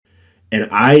And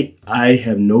I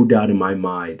have no doubt in my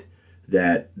mind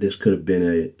that this could have been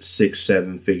a 6,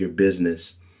 7 figure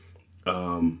business.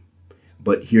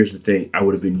 But here's the thing. I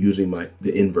would have been using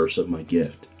the inverse of my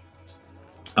gift.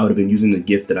 I would have been using the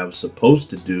gift that I was supposed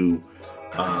to do,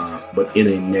 but in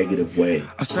a negative way.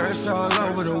 I searched all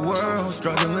over the world,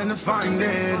 struggling to find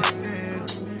it.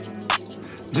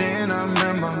 Then I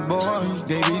met my boy,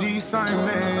 David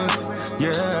Simons.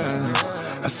 Yeah,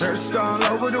 I searched all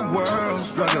over the world,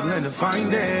 struggling to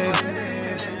find it.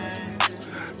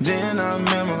 Then I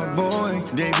met my boy,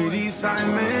 David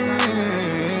Simons.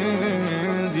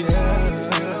 Yeah,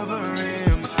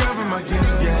 discover my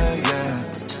gift, yeah.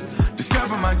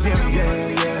 Discover my gift,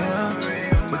 yeah.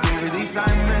 With David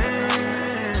Simons.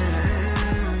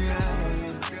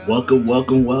 Welcome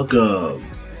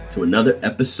to another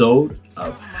episode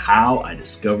of How I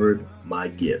Discovered My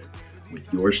Gift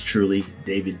with yours truly,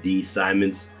 David D.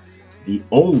 Simons, the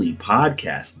only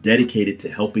podcast dedicated to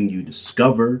helping you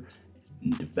discover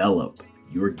and develop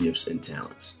your gifts and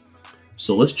talents.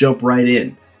 So let's jump right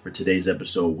in. For today's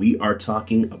episode, we are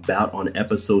talking about on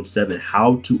episode 7,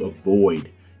 how to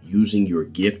avoid using your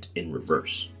gift in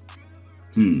reverse.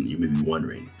 You may be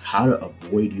wondering, how to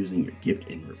avoid using your gift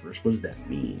in reverse? What does that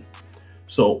mean?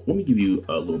 So let me give you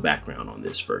a little background on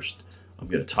this first. I'm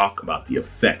going to talk about the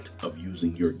effect of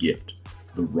using your gift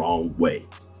the wrong way.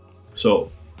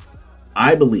 So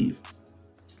I believe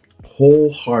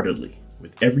wholeheartedly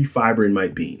with every fiber in my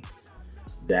being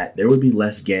that there would be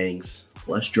less gangs,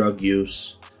 less drug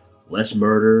use, less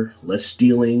murder, less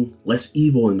stealing, less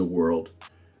evil in the world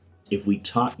if we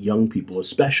taught young people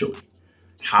especially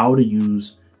how to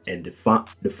use and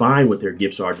define what their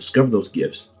gifts are, discover those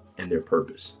gifts and their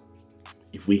purpose.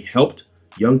 If we helped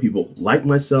young people like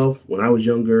myself when I was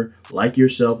younger, like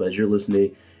yourself as you're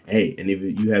listening, hey, and if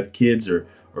you have kids or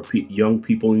young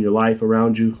people in your life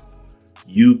around you,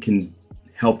 you can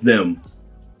help them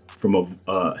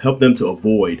to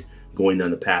avoid going down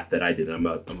the path that I did. I'm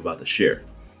about to share.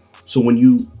 So when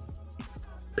you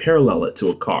parallel it to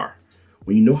a car,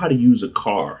 when you know how to use a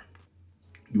car,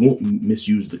 you won't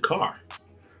misuse the car,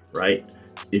 right?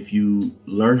 If you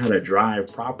learn how to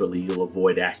drive properly, you'll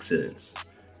avoid accidents.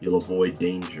 You'll avoid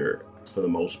danger for the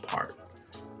most part.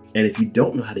 And if you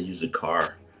don't know how to use a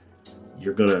car,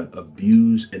 you're going to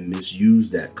abuse and misuse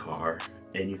that car,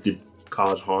 and you could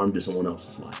cause harm to someone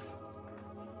else's life.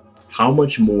 How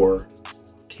much more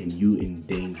can you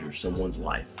endanger someone's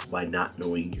life by not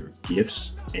knowing your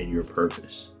gifts and your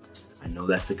purpose? I know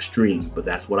that's extreme, but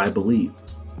that's what I believe.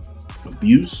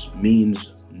 Abuse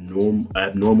means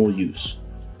abnormal use.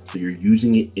 So you're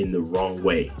using it in the wrong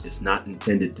way. It's not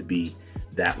intended to be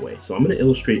that way. So I'm going to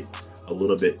illustrate a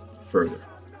little bit further.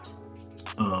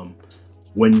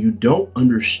 When you don't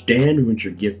understand what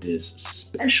your gift is,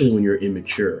 especially when you're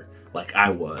immature, like I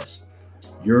was,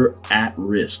 you're at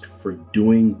risk for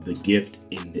doing the gift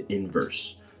in the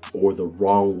inverse or the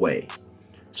wrong way.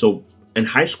 So in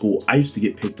high school, I used to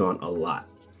get picked on a lot.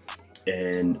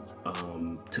 And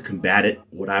to combat it,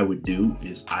 what I would do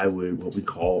is I would what we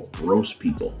call roast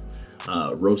people.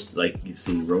 Roast, like you've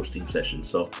seen roasting sessions.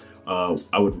 So I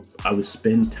would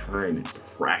spend time and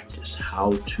practice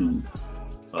how to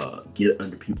get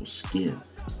under people's skin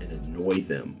and annoy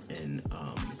them and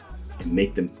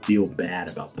make them feel bad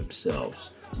about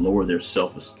themselves, lower their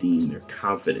self-esteem, their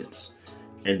confidence.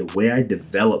 And the way I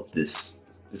developed this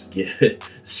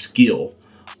skill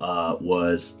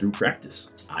was through practice.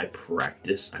 I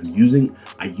use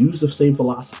the same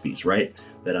philosophies, right?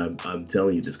 That I'm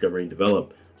telling you, discover and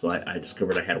develop. So I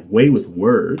discovered I had a way with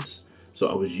words. So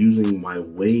I was using my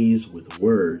ways with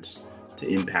words to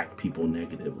impact people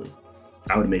negatively.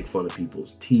 I would make fun of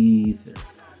people's teeth,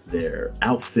 their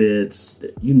outfits,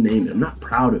 you name it. I'm not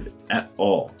proud of it at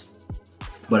all,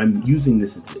 but I'm using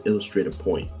this to illustrate a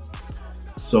point.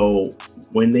 So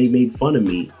when they made fun of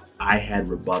me, I had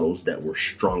rebuttals that were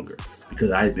stronger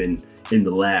because I had been in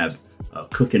the lab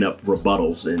cooking up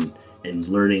rebuttals and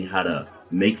learning how to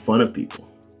make fun of people.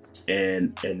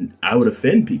 And I would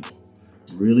offend people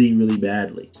really, really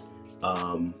badly.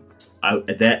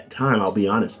 At that time, I'll be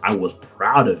honest, I was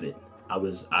proud of it.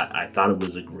 I thought it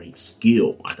was a great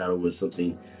skill. I thought it was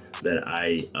something that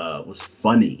I was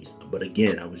funny. But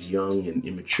again, I was young and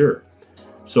immature.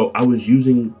 So I was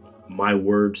using my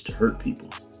words to hurt people.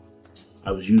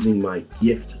 I was using my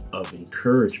gift of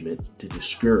encouragement to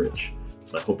discourage.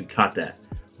 So I hope you caught that.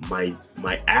 My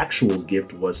actual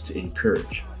gift was to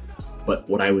encourage. But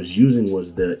what I was using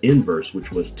was the inverse,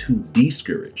 which was to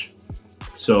discourage.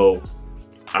 So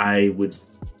I would,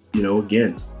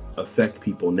 again, affect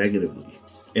people negatively.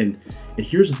 And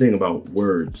here's the thing about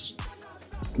words.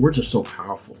 Words are so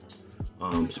powerful,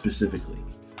 specifically.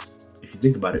 if you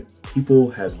think about it,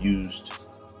 people have used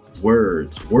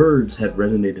words. Words have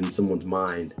resonated in someone's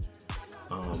mind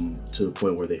to the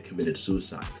point where they committed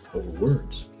suicide over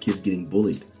words. Kids getting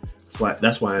bullied.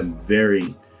 That's why I'm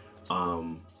very,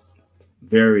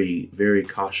 very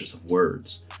cautious of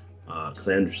words, because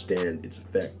I understand its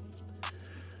effect.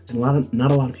 And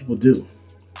not a lot of people do.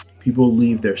 People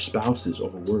leave their spouses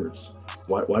over words.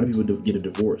 Why do people get a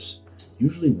divorce?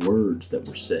 Usually words that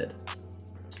were said.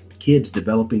 Kids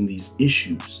developing these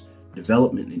issues,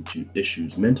 development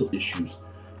issues, mental issues,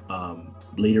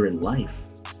 later in life.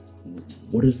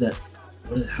 What is that?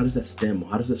 How does that stem?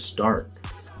 How does it start?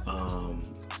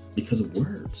 Because of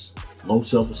words. Low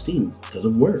self-esteem because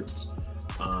of words.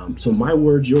 So my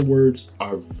words, your words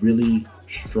are really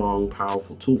strong,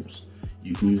 powerful tools.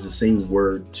 You can use the same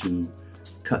word to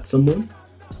cut someone,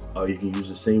 or you can use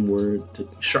the same word to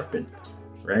sharpen,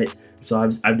 right? So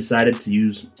I've decided to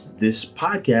use this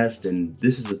podcast, and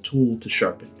this is a tool to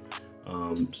sharpen.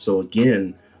 So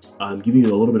again, I'm giving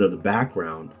you a little bit of the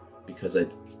background because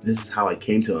this is how I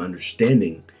came to an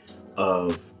understanding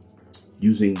of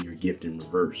using your gift in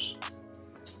reverse.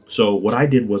 So what I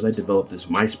did was I developed this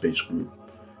MySpace group,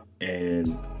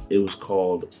 and it was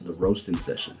called the Roasting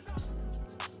Session.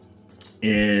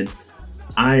 And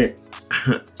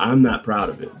I'm not proud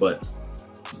of it, but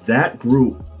that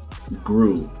group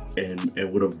grew and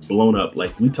would have blown up.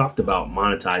 Like, we talked about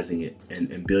monetizing it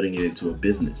and building it into a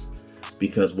business,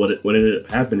 because what ended up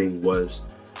happening was,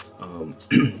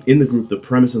 in the group, the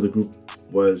premise of the group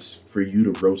was for you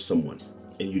to roast someone,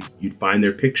 and you'd find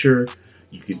their picture.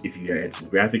 You could, if you had some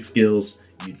graphic skills,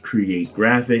 you'd create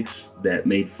graphics that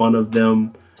made fun of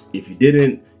them. If you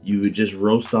didn't, you would just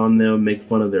roast on them, make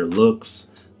fun of their looks,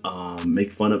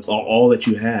 make fun of all that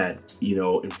you had,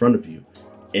 in front of you.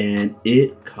 And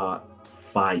it caught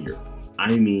fire.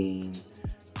 I mean,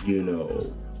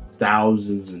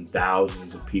 thousands and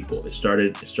thousands of people. It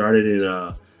started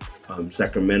in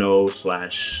Sacramento /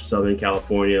 Southern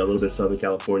California, a little bit of Southern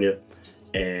California.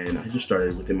 And I just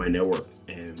started within my network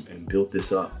and built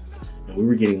this up. And we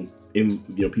were getting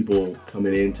people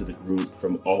coming into the group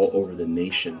from all over the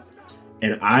nation.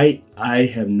 And I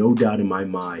have no doubt in my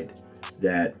mind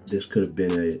that this could have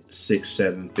been a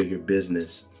 6-7 figure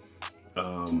business.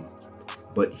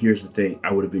 But here's the thing.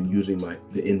 I would have been using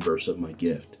the inverse of my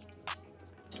gift.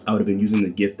 I would have been using the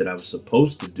gift that I was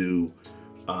supposed to do,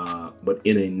 but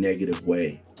in a negative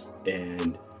way.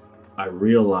 And I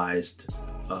realized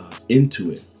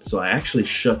into it. So I actually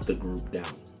shut the group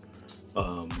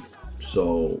down.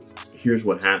 So here's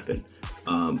what happened.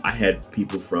 I had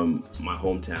people from my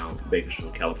hometown,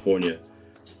 Bakersfield, California,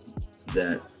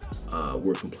 that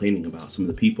were complaining about some of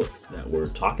the people that were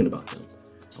talking about them.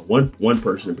 One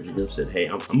person in particular said, "Hey,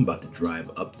 I'm about to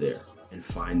drive up there and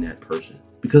find that person,"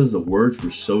 because the words were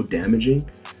so damaging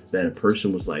that a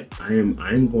person was like,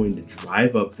 "I'm going to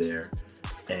drive up there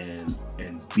and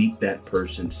beat that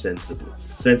person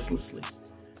senselessly."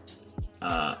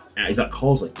 I got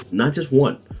calls like this, not just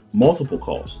one, multiple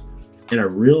calls. And I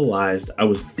realized I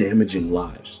was damaging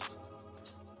lives.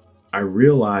 I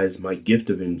realized my gift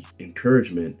of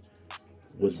encouragement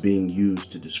was being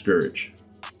used to discourage.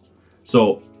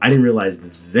 So I didn't realize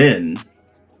then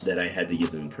that I had to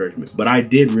give them encouragement, but I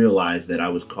did realize that I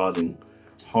was causing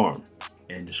harm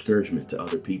and discouragement to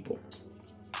other people.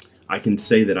 I can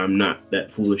say that I'm not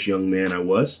that foolish young man I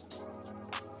was,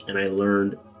 and I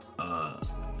learned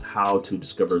how to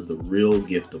discover the real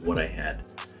gift of what I had.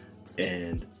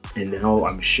 And now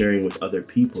I'm sharing with other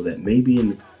people that may be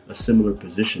in a similar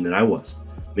position that I was.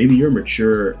 Maybe you're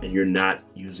mature and you're not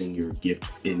using your gift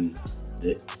in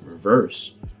the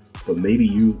reverse, but maybe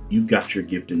you've got your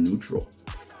gift in neutral.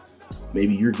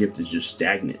 Maybe your gift is just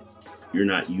stagnant. You're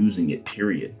not using it,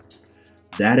 period.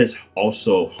 That is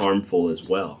also harmful as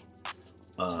well.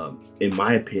 In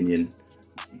my opinion,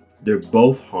 they're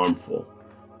both harmful,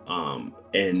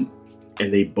 and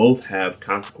they both have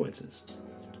consequences.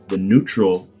 The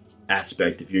neutral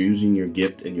aspect, if you're using your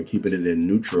gift and you're keeping it in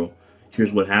neutral,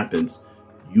 here's what happens.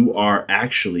 You are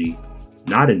actually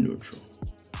not in neutral.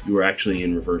 You are actually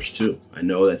in reverse too. I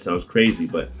know that sounds crazy,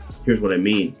 but here's what I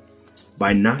mean.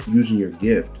 By not using your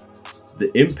gift,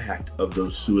 the impact of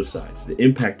those suicides, the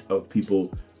impact of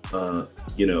people,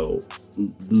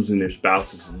 losing their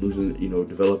spouses and losing,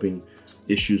 developing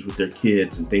issues with their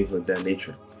kids and things like that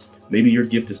nature. Maybe your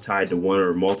gift is tied to one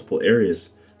or multiple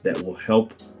areas that will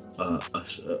help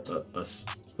us.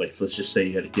 Like, let's just say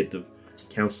you had a gift of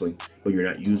counseling, but you're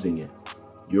not using it.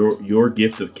 Your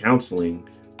gift of counseling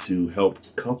to help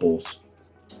couples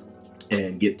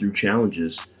and get through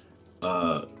challenges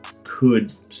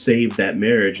could save that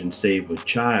marriage and save a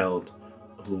child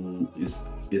who is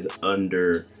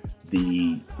under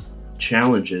the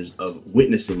challenges of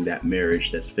witnessing that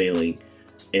marriage that's failing,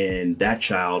 and that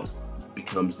child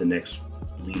becomes the next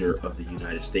leader of the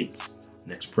United States,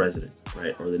 next president,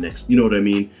 right? Or the next, you know what I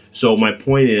mean? So my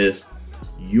point is,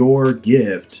 your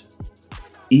gift,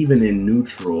 even in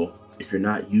neutral, if you're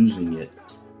not using it,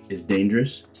 is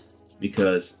dangerous,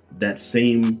 because that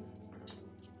same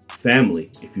family,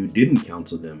 if you didn't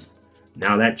counsel them,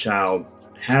 now that child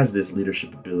has this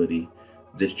leadership ability.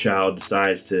 This child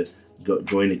decides to go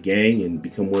join a gang and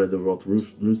become one of the most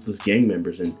ruthless gang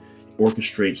members, and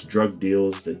orchestrates drug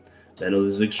deals that, I know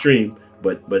this is extreme,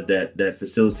 but that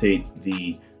facilitate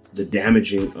the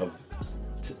damaging of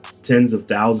tens of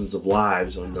thousands of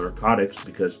lives on narcotics,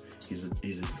 because he's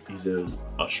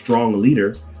a strong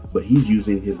leader, but he's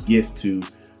using his gift to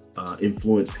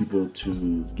influence people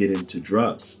to get into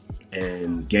drugs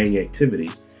and gang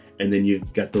activity. And then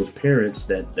you've got those parents,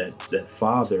 that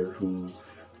father who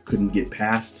couldn't get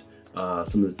past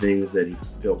some of the things that he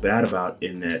felt bad about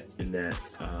in that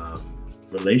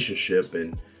relationship,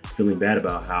 and feeling bad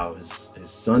about how his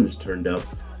son is turned up.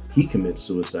 He commits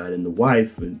suicide, and the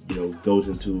wife, goes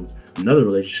into another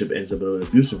relationship, ends up in an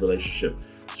abusive relationship.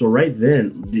 So right then,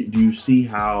 do you see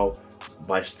how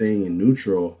by staying in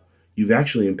neutral, you've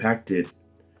actually impacted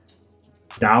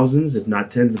thousands, if not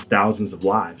tens of thousands of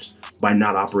lives by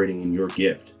not operating in your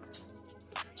gift?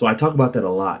 So I talk about that a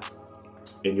lot,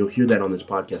 and you'll hear that on this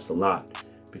podcast a lot,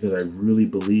 because I really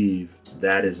believe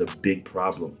that is a big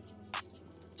problem.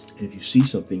 And if you see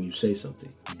something, you say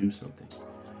something, you do something.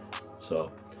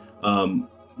 So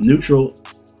neutral,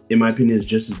 in my opinion, is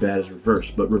just as bad as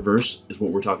reverse, but reverse is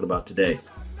what we're talking about today.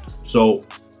 So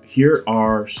here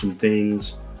are some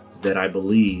things that I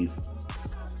believe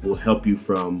will help you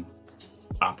from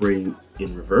operating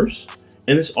in reverse.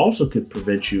 And this also could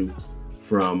prevent you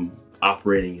from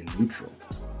operating in neutral.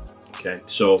 Okay,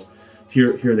 so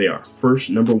here they are.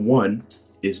 First, number one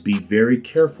is be very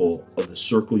careful of the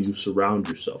circle you surround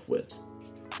yourself with.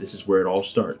 This is where it all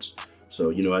starts.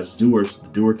 So, as doers, the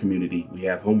doer community, we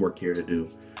have homework here to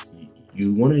do.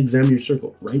 You want to examine your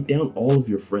circle. Write down all of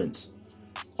your friends,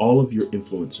 all of your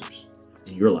influencers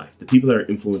in your life, the people that are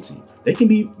influencing you. They can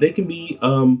be,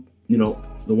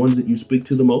 the ones that you speak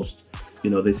to the most.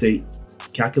 They say,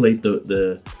 calculate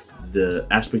the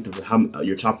aspect of how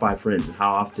your top 5 friends and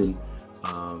how often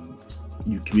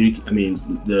you communicate.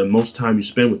 The most time you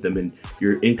spend with them, and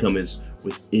your income is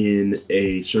within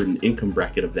a certain income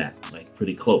bracket of that, like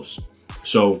pretty close.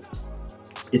 So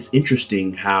it's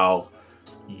interesting how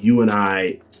you and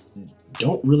I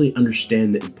don't really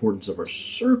understand the importance of our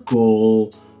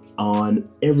circle on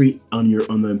the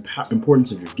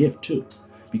importance of your gift too.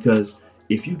 Because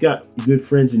if you got good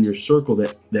friends in your circle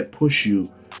that push you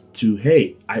to,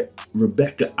 hey,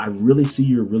 Rebecca, I really see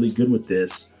you're really good with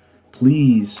this.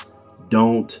 Please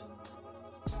don't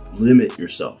limit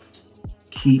yourself.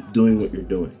 Keep doing what you're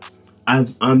doing.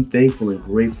 I'm thankful and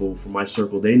grateful for my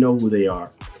circle. They know who they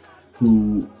are,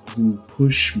 who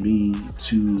push me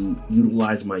to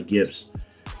utilize my gifts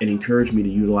and encourage me to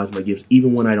utilize my gifts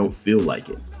even when I don't feel like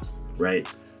it, right?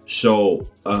 So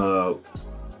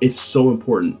it's so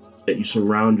important that you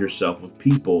surround yourself with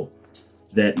people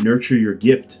that nurture your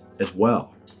gift as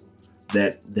well,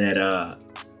 that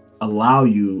allow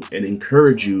you and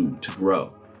encourage you to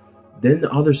grow. Then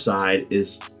the other side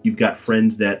is you've got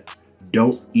friends that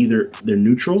they're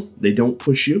neutral, they don't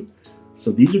push you.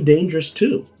 So these are dangerous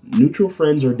too. Neutral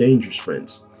friends are dangerous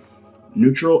friends.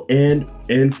 Neutral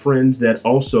and friends that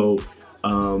also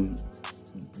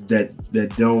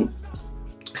that don't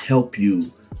help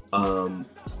you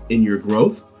in your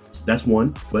growth. That's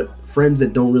one. But friends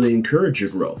that don't really encourage your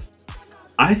growth,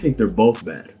 I think they're both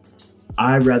bad.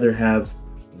 I'd rather have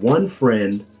one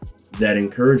friend that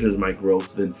encourages my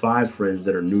growth than 5 friends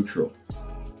that are neutral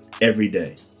every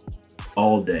day,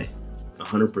 all day,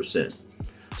 100%.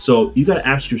 So you got to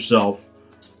ask yourself,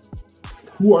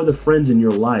 who are the friends in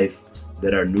your life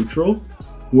that are neutral?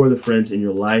 Who are the friends in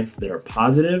your life that are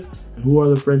positive? And who are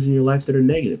the friends in your life that are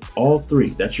negative? All 3.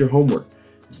 That's your homework.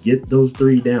 Get those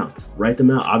 3 down. Write them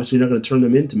out. Obviously, you're not going to turn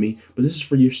them into me, but this is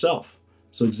for yourself.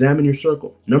 So examine your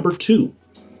circle. Number 2,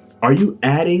 are you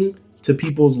adding to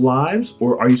people's lives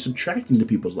or are you subtracting to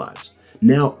people's lives?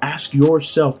 Now ask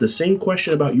yourself the same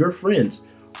question about your friends.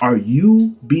 Are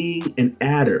you being an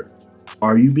adder?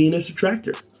 Are you being a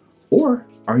subtractor? Or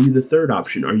are you the third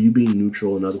option? Are you being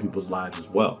neutral in other people's lives as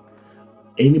well?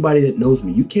 Anybody that knows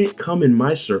me, you can't come in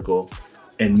my circle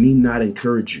and me not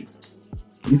encourage you.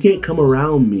 You can't come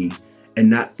around me and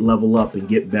not level up and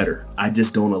get better. I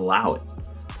just don't allow it.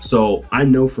 So I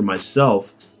know for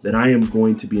myself that I am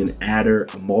going to be an adder,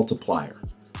 a multiplier.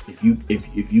 If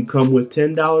you come with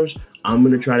 $10, I'm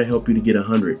going to try to help you to get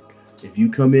 100. If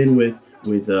you come in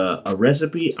with a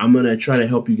recipe, I'm going to try to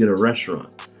help you get a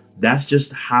restaurant. That's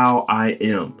just how I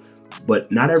am.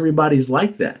 But not everybody's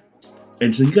like that.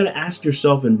 And so you got to ask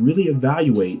yourself and really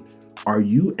evaluate, are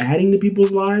you adding to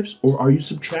people's lives or are you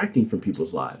subtracting from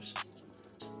people's lives?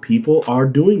 People are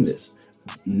doing this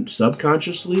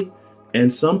subconsciously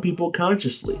and some people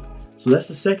consciously. So that's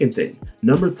the second thing.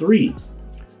 Number 3,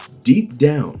 deep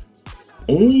down,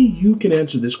 only you can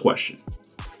answer this question.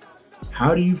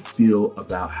 How do you feel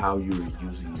about how you're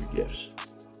using your gifts?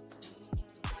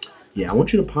 Yeah, I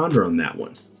want you to ponder on that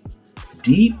one.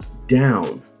 Deep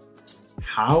down,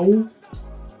 how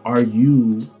are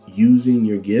you using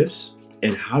your gifts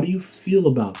and how do you feel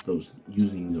about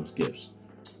using those gifts?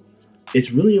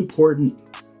 It's really important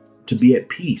to be at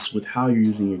peace with how you're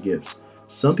using your gifts.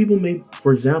 Some people may,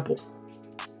 for example,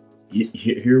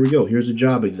 here we go. Here's a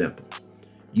job example.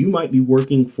 You might be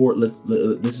working for,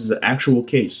 this is an actual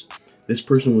case. This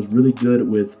person was really good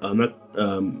with, I'm not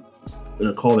going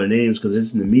to call their names because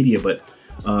it's in the media, but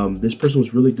this person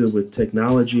was really good with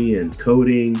technology and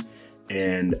coding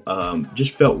and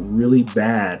just felt really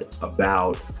bad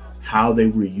about how they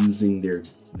were using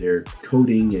their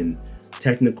coding and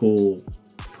technical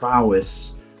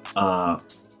prowess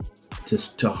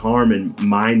to harm and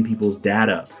mine people's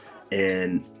data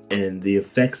and the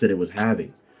effects that it was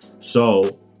having.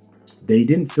 So they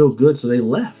didn't feel good, so they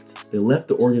left. They left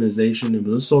the organization. It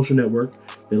was a social network.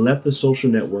 They left the social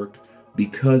network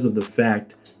because of the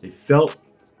fact they felt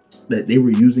that they were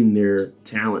using their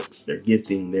talents, their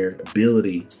gifting, their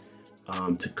ability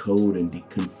to code and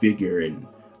deconfigure and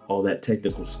all that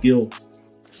technical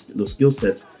those skill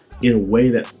sets in a way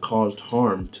that caused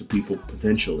harm to people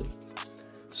potentially.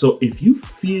 So if you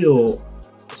feel,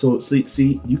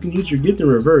 see, you can use your gift in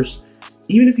reverse.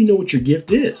 Even if you know what your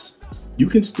gift is, you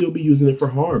can still be using it for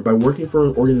harm by working for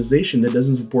an organization that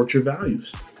doesn't support your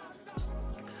values.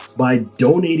 By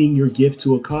donating your gift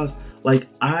to a cause. Like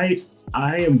I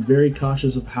am very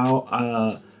cautious of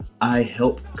how I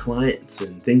help clients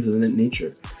and things of that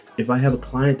nature. If I have a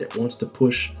client that wants to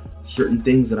push certain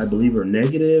things that I believe are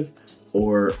negative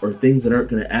or things that aren't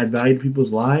going to add value to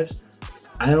people's lives,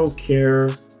 I don't care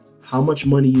how much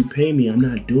money you pay me, I'm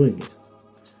not doing it.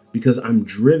 Because I'm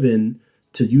driven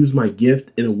to use my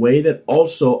gift in a way that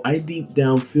also I deep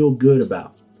down feel good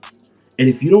about. And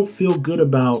if you don't feel good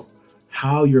about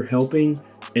how you're helping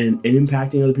and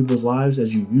impacting other people's lives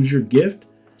as you use your gift,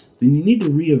 then you need to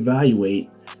reevaluate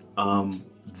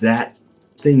that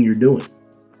thing you're doing.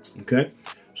 Okay?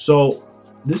 So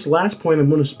this last point I'm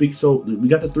going to speak. So we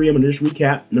got the 3. I'm going to just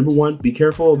recap. Number 1, be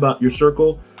careful about your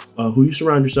circle, who you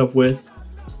surround yourself with.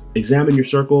 Examine your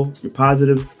circle, your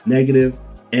positive, negative,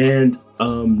 and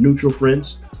neutral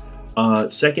friends.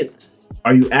 Second,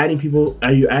 are you adding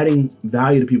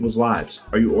value to people's lives?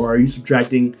 Are you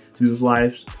subtracting to people's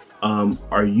lives?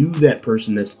 Are you that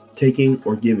person that's taking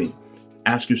or giving?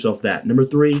 Ask yourself that. Number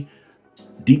 3,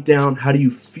 deep down, how do you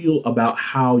feel about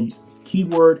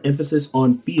keyword emphasis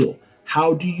on feel.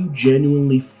 How do you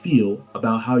genuinely feel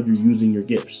about how you're using your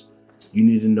gifts? You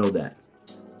need to know that.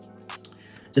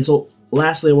 And so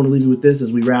lastly, I want to leave you with this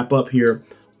as we wrap up here.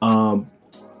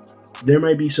 There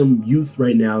might be some youth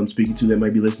right now I'm speaking to that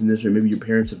might be listening to this, or maybe your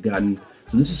parents have gotten.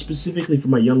 So this is specifically for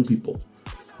my young people.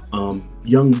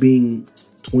 Young being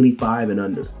 25 and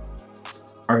under.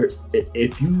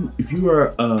 If you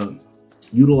are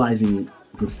utilizing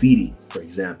graffiti, for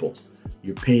example,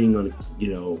 you're painting on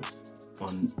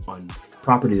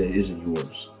property that isn't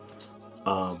yours.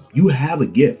 You have a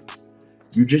gift.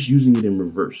 You're just using it in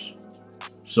reverse.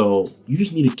 So you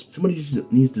just somebody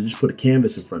just needs to just put a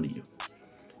canvas in front of you.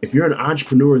 If you're an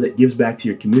entrepreneur that gives back to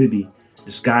your community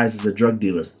disguised as a drug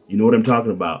dealer, you know what I'm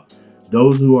talking about.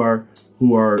 Those who are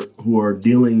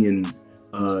dealing in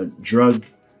drug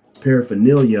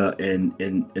paraphernalia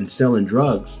and selling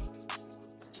drugs,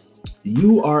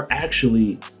 you are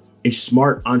actually a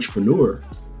smart entrepreneur,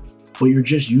 but you're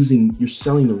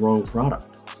selling the wrong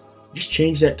product. Just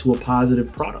change that to a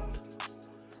positive product.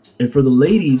 And for the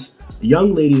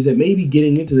young ladies that may be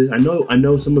getting into this, I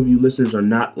know some of you listeners are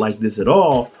not like this at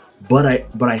all, but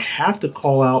I have to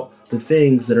call out the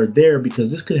things that are there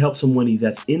because this could help somebody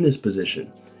that's in this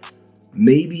position.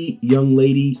 Maybe, young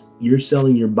lady, you're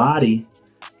selling your body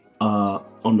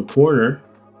on the corner,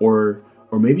 or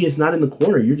maybe it's not in the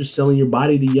corner. You're just selling your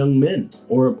body to young men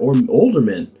or older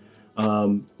men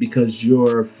because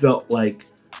you're felt like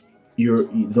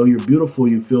though you're beautiful,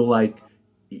 you feel like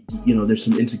there's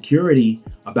some insecurity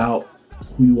about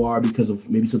who you are because of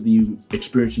maybe something you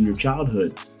experienced in your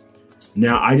childhood.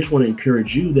 Now, I just want to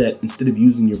encourage you that instead of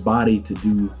using your body to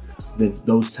do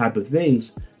those type of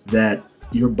things, that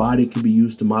your body could be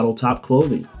used to model top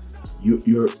clothing.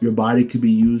 Your body could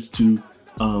be used to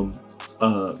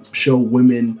show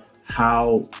women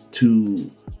how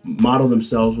to model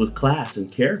themselves with class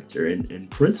and character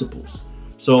and principles.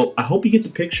 So I hope you get the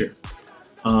picture.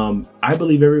 I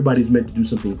believe everybody's meant to do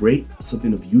something great,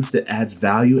 something of use that adds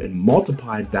value and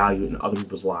multiplied value in other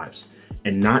people's lives,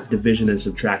 and not division and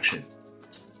subtraction.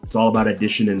 It's all about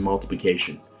addition and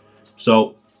multiplication.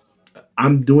 So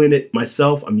I'm doing it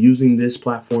myself. I'm using this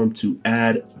platform to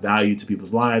add value to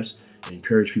people's lives and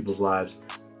encourage people's lives.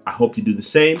 I hope you do the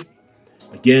same.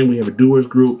 Again, we have a doers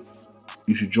group.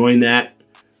 You should join that.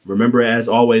 Remember, as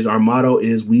always, our motto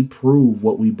is we prove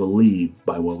what we believe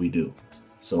by what we do.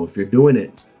 So if you're doing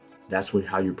it, that's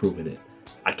how you're proving it.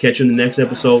 I'll catch you in the next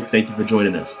episode. Thank you for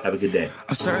joining us. Have a good day.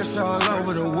 I searched all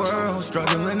over the world,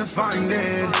 struggling to find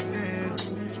it.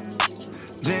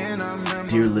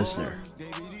 Dear listener,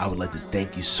 I would like to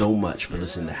thank you so much for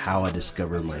listening to How I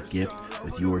Discovered My Gift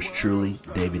with yours truly,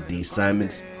 David D.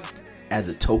 Simons. As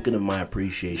a token of my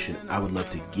appreciation, I would love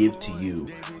to give to you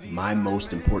my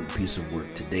most important piece of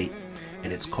work to date,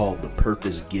 and it's called the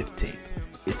Purpose Gift Tape.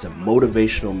 It's a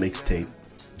motivational mixtape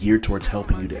geared towards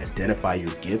helping you to identify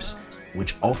your gifts,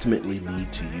 which ultimately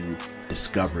lead to you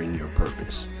discovering your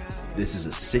purpose. This is a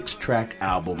 6-track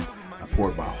album I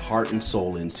poured my heart and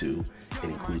soul into. It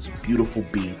includes beautiful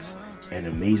beats and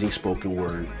amazing spoken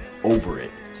word over it,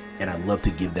 and I'd love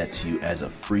to give that to you as a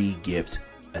free gift,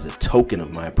 as a token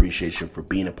of my appreciation for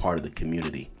being a part of the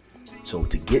community. So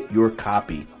to get your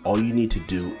copy, all you need to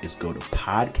do is go to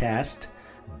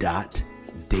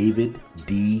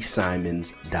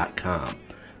podcast.daviddsimons.com.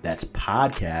 That's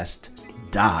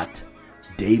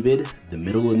podcast.david, the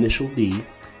middle initial D,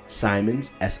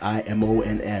 Simons,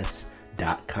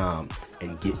 SIMONS.com,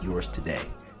 and get yours today.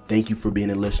 Thank you for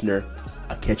being a listener.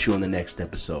 I'll catch you on the next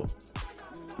episode.